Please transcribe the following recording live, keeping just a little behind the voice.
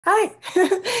Hi.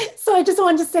 So I just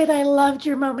wanted to say that I loved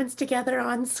your moments together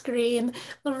on screen.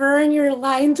 Laverne, your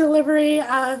line delivery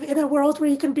of in a world where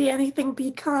you can be anything,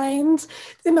 be kind.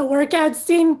 In the workout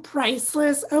scene,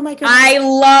 priceless. Oh my goodness. I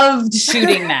loved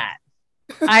shooting that.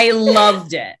 I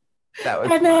loved it. That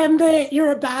was And fun. then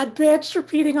you're a bad bitch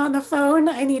repeating on the phone.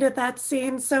 I needed that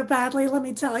scene so badly, let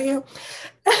me tell you.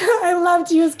 I loved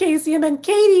you as Kacy. And then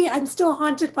Katie, I'm still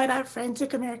haunted by that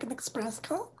frantic American Express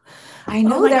call. I Oh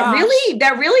know my that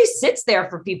gosh. really sits there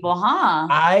for people, huh?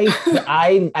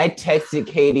 I texted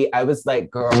Katie. I was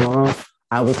like, girl,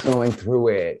 I was going through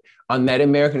it on that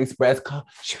American Express call.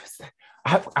 She was like,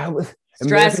 I was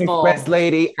American Express Stressful.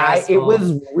 lady. It Stressful.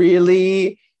 was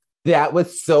really, that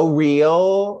was so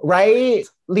real, right,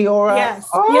 Leora? Yes,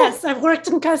 Oh, yes. I've worked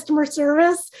in customer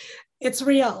service. It's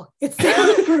real. It's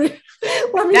real.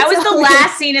 Let me That was the tell you.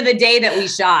 last scene of the day that we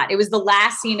shot. It was the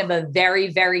last scene of a very,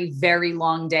 very, very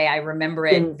long day. I remember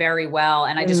it and, very well.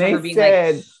 And I and just they remember being like,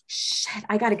 said, shit,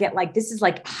 I got to get like, this is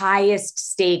like highest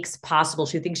stakes possible.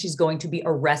 She thinks she's going to be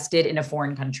arrested in a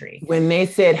foreign country. when they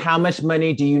said, how much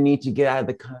money do you need to get out of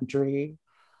the country?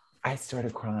 I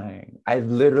started crying. I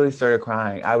literally started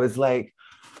crying. I was like,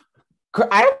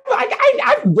 I've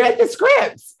read the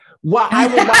scripts. Why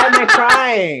am I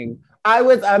crying? I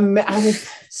was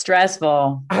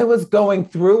Stressful. I was going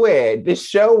through it. This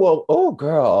show will, oh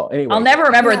girl. I'll Anyway. never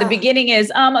remember. The Yeah. beginning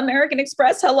is American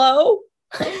Express, hello.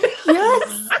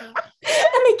 Yes.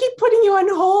 And they keep putting you on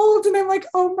hold. And I'm like,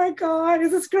 oh my God,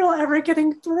 is this girl ever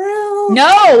getting through?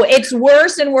 No, it's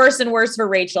worse and worse and worse for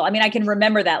Rachel. I mean, I can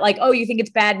remember that. Like, oh, you think it's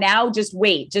bad now? Just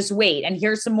wait, just wait. And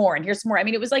here's some more, and here's some more. I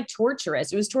mean, it was like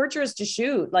torturous. It was torturous to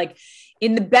shoot, like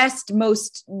in the best,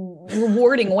 most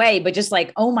rewarding way, but just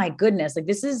like, oh my goodness, like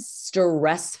this is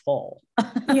stressful.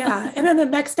 Yeah. And then the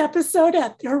next episode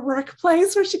at her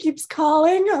workplace where she keeps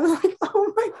calling, I'm like,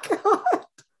 oh my God.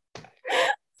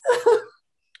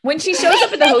 When she shows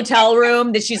up at the hotel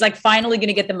room that she's like finally going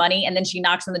to get the money, and then she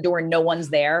knocks on the door and no one's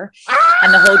there.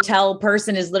 And the hotel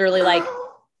person is literally like,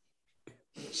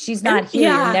 she's not here.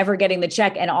 Yeah. You're never getting the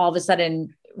check. And all of a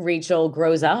sudden Rachel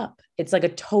grows up. It's like a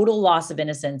total loss of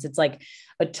innocence. It's like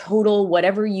a total,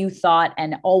 whatever you thought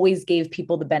and always gave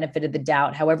people the benefit of the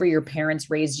doubt. However, your parents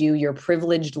raised you, your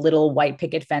privileged little white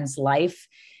picket fence life.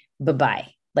 Bye-bye.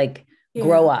 Like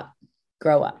grow up.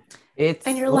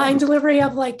 And your line delivery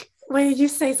of like, when you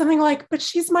say something like, but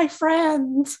she's my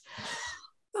friend.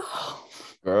 Oh,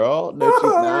 Girl, no, she's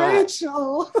not.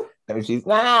 Rachel. No, she's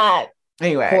not.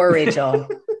 Anyway. Poor Rachel.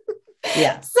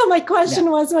 Yeah. So my question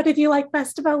was, what did you like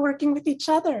best about working with each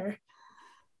other?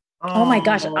 Oh my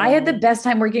gosh. I had the best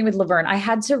time working with Laverne. I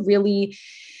had to really,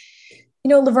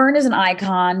 Laverne is an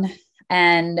icon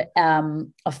and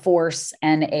a force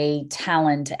and a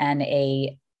talent and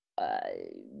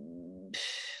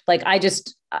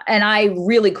I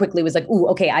really quickly was like, ooh,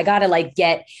 okay, I gotta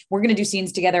we're gonna do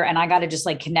scenes together and I gotta just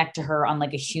like connect to her on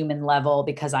like a human level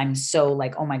because I'm so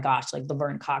like, oh my gosh, like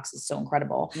Laverne Cox is so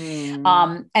incredible.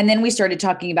 And then we started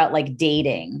talking about like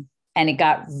dating and it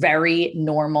got very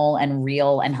normal and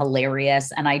real and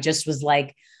hilarious. And I just was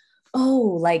like,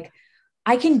 oh, like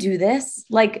I can do this.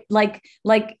 And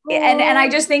I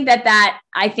just think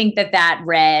that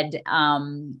read,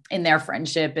 in their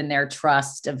friendship and their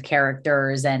trust of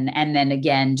characters. And then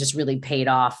again, just really paid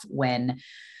off when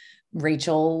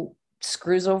Rachel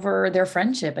screws over their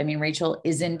friendship. I mean, Rachel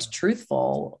isn't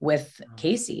truthful with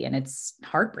Kacy and it's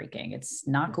heartbreaking. It's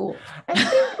not cool.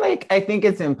 I think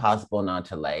it's impossible not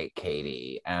to like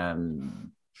Katie.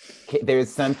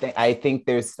 It's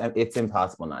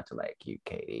impossible not to like you,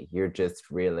 Katie. You're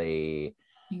just really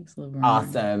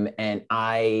awesome. And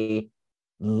I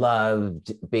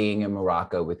loved being in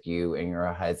Morocco with you and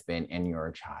your husband and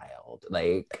your child.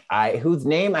 Whose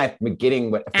name I'm forgetting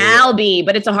Albie,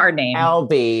 but it's a hard name.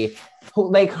 Albie,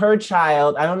 who, like her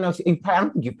child, I don't think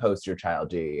you post your child,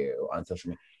 do you, on social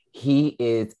media? He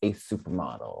is a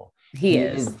supermodel. He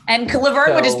is. And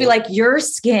Laverne would just be like, your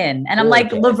skin. And I'm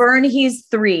gorgeous. like, Laverne, he's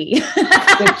 3.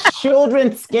 The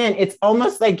children's skin, it's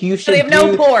almost like you should they have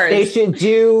no pores. They should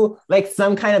do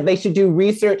they should do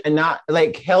research and not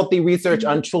like healthy research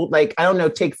on children. I don't know,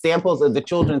 take samples of the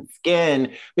children's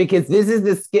skin because this is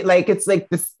the skin, it's like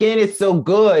the skin is so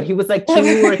good. He was like 2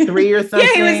 or 3 or something.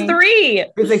 Yeah, he was 3. He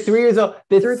was like 3 years old.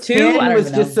 The skin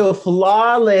was just so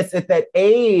flawless at that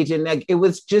age. And it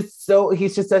was just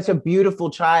he's just such a beautiful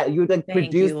child. You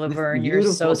Thank you, Laverne. You're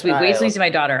so sweet. Wait till you see my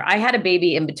daughter. I had a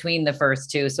baby in between the first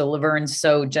 2. So Laverne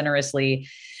so generously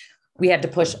we had to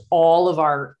push all of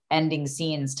our ending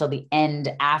scenes till the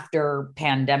end after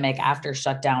pandemic, after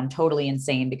shutdown, totally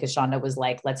insane, because Shonda was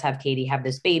like, let's have Katie have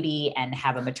this baby and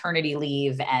have a maternity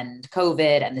leave and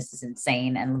COVID. And this is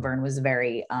insane. And Laverne was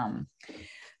very,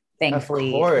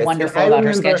 thankfully wonderful about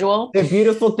her schedule. The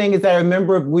beautiful thing is I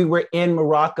remember we were in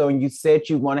Morocco and you said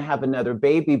you want to have another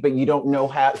baby, but you don't know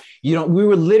how, we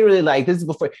were literally like, this is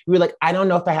before, we were like, I don't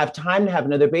know if I have time to have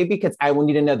another baby because I will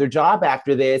need another job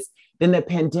after this. Then the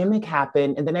pandemic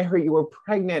happened, and then I heard you were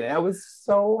pregnant, and I was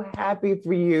so happy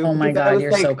for you. Oh my God,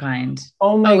 you're so kind.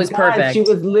 Oh my God, it was perfect. She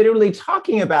was literally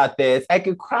talking about this. I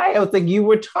could cry. I was like, you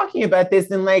were talking about this,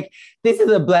 and like, this is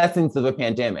the blessings of a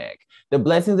pandemic. The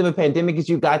blessings of a pandemic is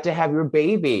you got to have your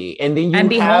baby, and then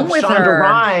you have Shonda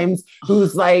Rhimes,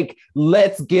 who's like,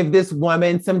 let's give this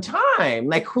woman some time.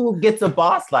 Like, who gets a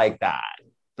boss like that?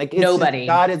 Like, nobody.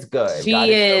 God is good. God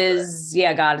is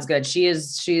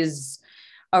she's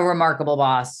a remarkable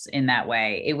boss in that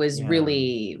way. It was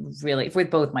really, really, with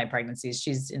both my pregnancies,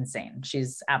 she's insane.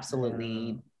 She's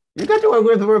absolutely. You got to work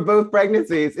with her both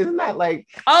pregnancies. Isn't that like?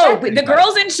 Oh, the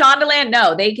girls in Shondaland,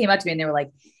 no, they came up to me and they were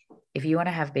like, if you want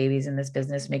to have babies in this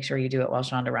business, make sure you do it while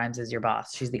Shonda Rhimes is your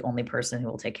boss. She's the only person who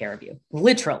will take care of you.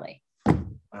 Literally.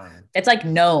 It's like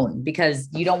known because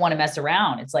you don't want to mess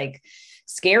around. It's like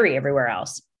scary everywhere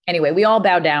else. Anyway, we all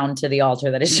bow down to the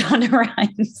altar that is Shonda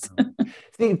Rhimes.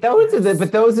 See, those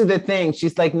are the things.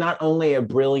 She's like not only a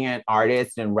brilliant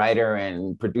artist and writer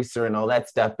and producer and all that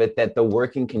stuff, but that the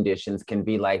working conditions can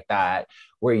be like that,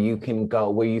 where you can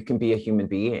be a human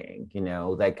being, you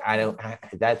know, like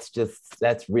that's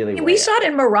really we shot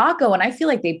in Morocco and I feel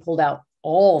like they pulled out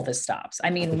all the stops. I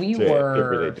mean, we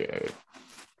were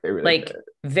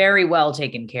very well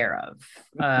taken care of.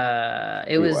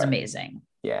 It was amazing.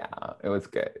 Yeah, it was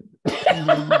good.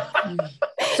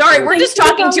 Sorry, we're just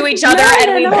talking to each other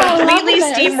and we completely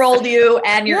steamrolled you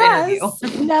and your interview.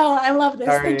 No, I love this.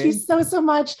 Sorry. Thank you so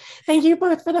much. Thank you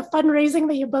both for the fundraising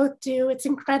that you both do. It's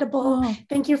incredible.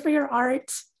 Thank you for your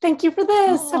art. Thank you for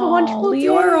this. Have a wonderful day.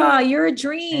 Leora, you're a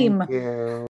dream. Thank you.